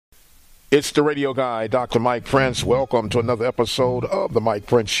It's the radio guy, Dr. Mike Prince. Welcome to another episode of the Mike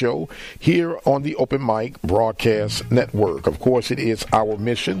Prince Show here on the Open Mic Broadcast Network. Of course, it is our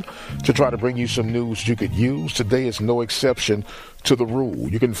mission to try to bring you some news you could use. Today is no exception to the rule.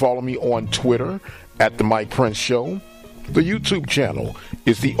 You can follow me on Twitter at the Mike Prince Show. The YouTube channel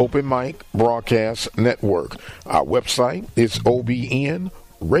is the Open Mic Broadcast Network. Our website is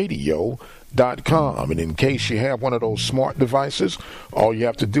obnradio.com. And in case you have one of those smart devices, all you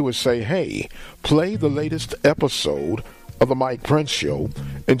have to do is say, hey, play the latest episode of the Mike Prince Show,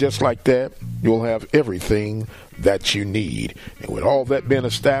 and just like that, you'll have everything that you need. And with all that being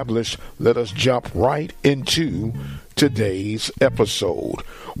established, let us jump right into today's episode.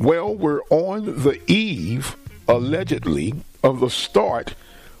 Well, we're on the eve, allegedly, of the start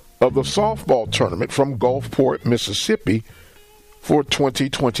of the softball tournament from Gulfport, Mississippi, for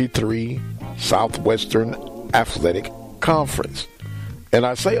 2023 Southwestern Athletic Conference. And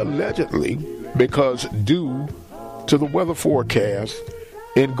I say allegedly because due to the weather forecast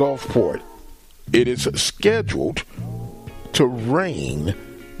in Gulfport, it is scheduled to rain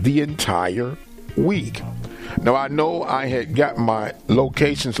the entire week. Now, I know I had got my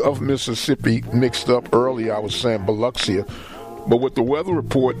locations of Mississippi mixed up earlier. I was saying Biloxi, but with the weather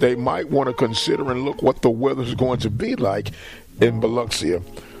report, they might want to consider and look what the weather is going to be like in Biloxi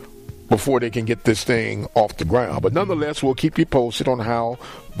before they can get this thing off the ground. But nonetheless, we'll keep you posted on how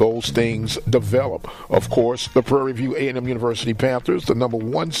those things develop. Of course, the Prairie View A&M University Panthers, the number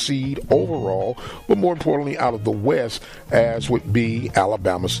one seed overall, but more importantly out of the West, as would be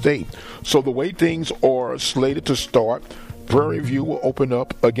Alabama State. So the way things are slated to start, Prairie View will open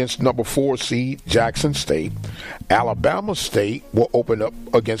up against number 4 seed Jackson State. Alabama State will open up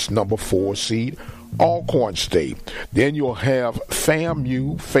against number 4 seed Alcorn State. Then you'll have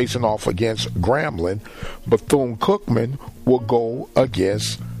FAMU facing off against Grambling. Bethune-Cookman will go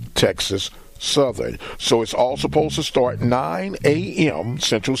against Texas Southern. So it's all supposed to start 9 a.m.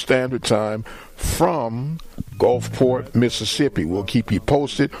 Central Standard Time from Gulfport, Mississippi. We'll keep you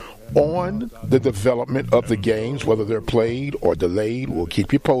posted on the development of the games, whether they're played or delayed. We'll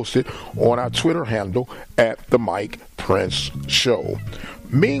keep you posted on our Twitter handle at the Mike Prince Show.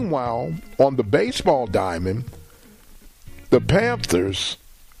 Meanwhile, on the baseball diamond, the Panthers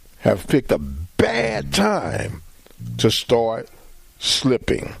have picked a bad time to start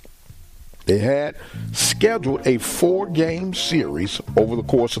slipping. They had scheduled a 4-game series over the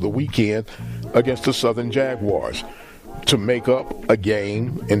course of the weekend against the Southern Jaguars to make up a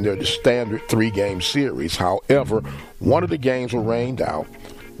game in their standard 3-game series. However, one of the games were rained out,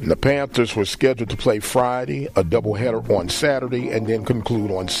 and the Panthers were scheduled to play Friday, a doubleheader on Saturday, and then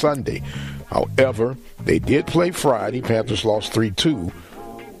conclude on Sunday. However, they did play Friday. Panthers lost 3-2.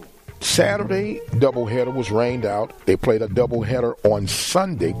 Saturday, doubleheader was rained out. They played a doubleheader on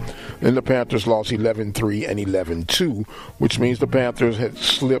Sunday, and the Panthers lost 11-3 and 11-2, which means the Panthers had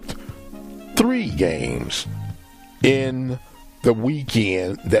slipped 3 games in the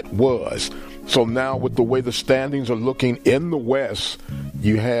weekend that was. So now with the way the standings are looking in the West,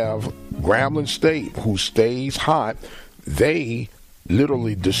 you have Grambling State, who stays hot. They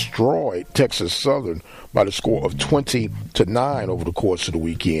literally destroyed Texas Southern by the score of 20-9 over the course of the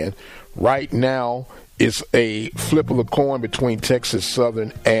weekend. Right now, it's a flip of the coin between Texas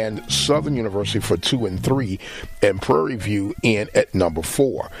Southern and Southern University for 2 and 3, and Prairie View in at number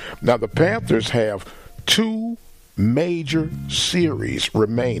 4. Now, the Panthers have 2 major series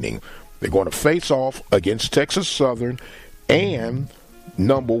remaining. They're going to face off against Texas Southern and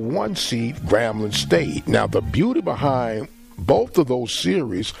number 1 seed Grambling State. Now, the beauty behind both of those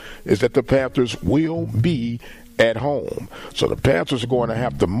series is that the Panthers will be at home. So the Panthers are going to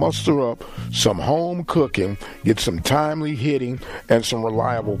have to muster up some home cooking, get some timely hitting, and some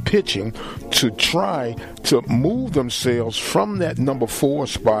reliable pitching to try to move themselves from that number 4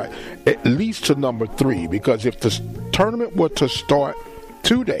 spot at least to number 3. Because if the tournament were to start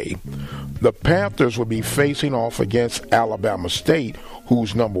today, the Panthers would be facing off against Alabama State,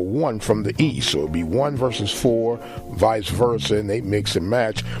 who's number 1 from the East. So it would be 1 versus 4, vice versa, and they mix and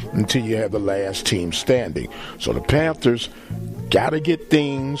match until you have the last team standing. So the Panthers got to get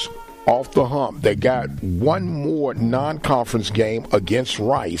things off the hump. They got one more non-conference game against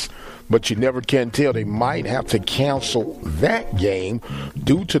Rice, but you never can tell. They might have to cancel that game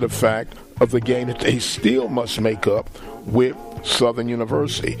due to the fact of the game that they still must make up with Southern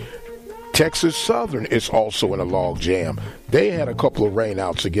University. Texas Southern is also in a log jam. They had a couple of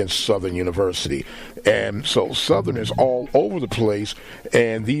rainouts against Southern University. And so Southern is all over the place,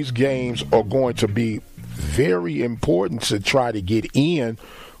 and these games are going to be very important to try to get in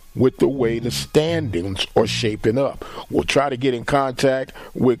with the way the standings are shaping up. We'll try to get in contact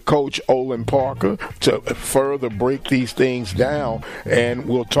with Coach Olin Parker to further break these things down, and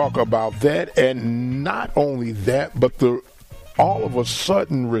we'll talk about that. And not only that, but the all of a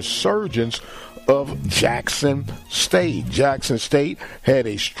sudden resurgence of Jackson State. Jackson State had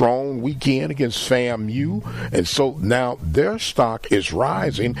a strong weekend against FAMU, and so now their stock is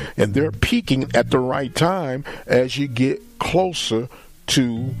rising, and they're peaking at the right time as you get closer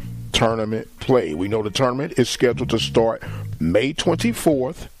to tournament play. We know the tournament is scheduled to start May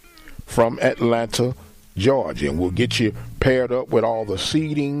 24th from Atlanta, Georgia, and we'll get you paired up with all the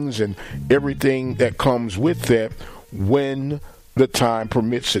seedings and everything that comes with that when the time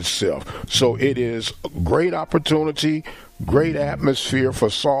permits itself. So it is a great opportunity, great atmosphere for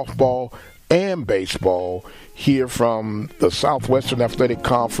softball and baseball here from the Southwestern Athletic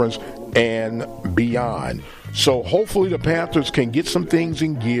Conference and beyond. So hopefully the Panthers can get some things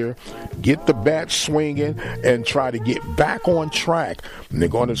in gear, get the bat swinging, and try to get back on track. And they're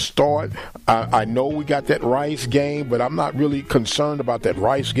going to start. I know we got that Rice game, but I'm not really concerned about that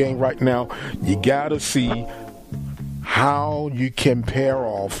Rice game right now. You got to see how you can pair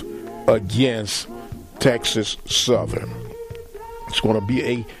off against Texas Southern. It's going to be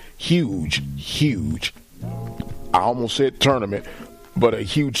a huge, I almost said tournament, but a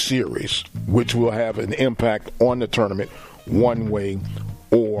huge series, which will have an impact on the tournament one way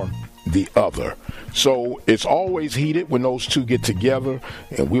or the other. So it's always heated when those two get together,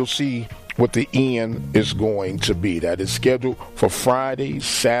 and we'll see what the end is going to be. That is scheduled for Friday,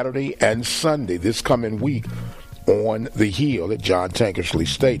 Saturday, and Sunday this coming week on the Hill at John Tankersley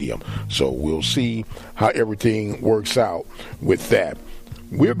Stadium. So we'll see how everything works out with that.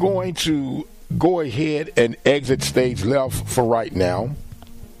 We're going to go ahead and exit stage left for right now.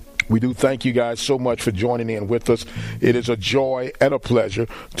 We do thank you guys so much for joining in with us. It is a joy and a pleasure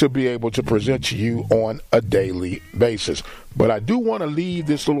to be able to present to you on a daily basis. But I do want to leave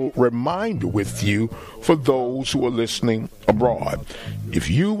this little reminder with you for those who are listening abroad. If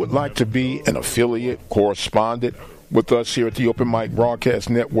you would like to be an affiliate correspondent with us here at the Open Mic Broadcast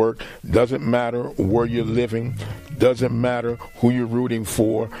Network, doesn't matter where you're living, doesn't matter who you're rooting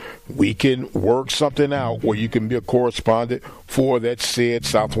for, we can work something out where you can be a correspondent for that said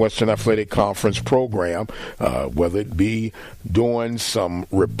Southwestern Athletic Conference program, whether it be doing some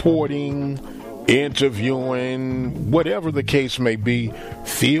reporting, interviewing, whatever the case may be.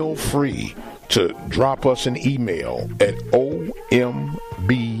 Feel free to drop us an email at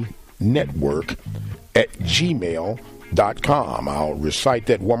ombnetwork@gmail.com. I'll recite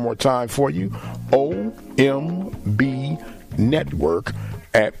that one more time for you.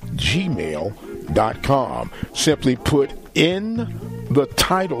 ombnetwork@gmail.com. Simply put in the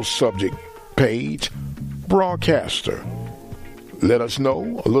title subject page, broadcaster. Let us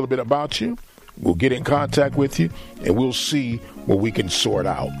know a little bit about you. We'll get in contact with you, and we'll see what we can sort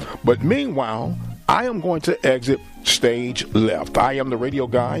out. But meanwhile, I am going to exit stage left. I am the radio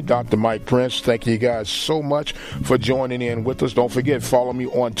guy, Dr. Mike Prince. Thank you guys so much for joining in with us. Don't forget, follow me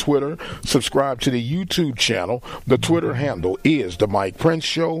on Twitter. Subscribe to the YouTube channel. The Twitter handle is The Mike Prince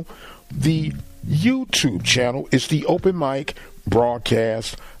Show. The YouTube channel is the Open Mic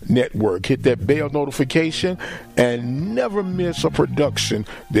Broadcast Network. Hit that bell notification and never miss a production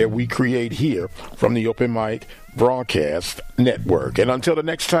that we create here from the Open Mic Broadcast Network. And until the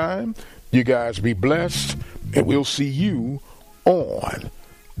next time, you guys be blessed, and we'll see you on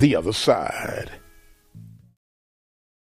the other side.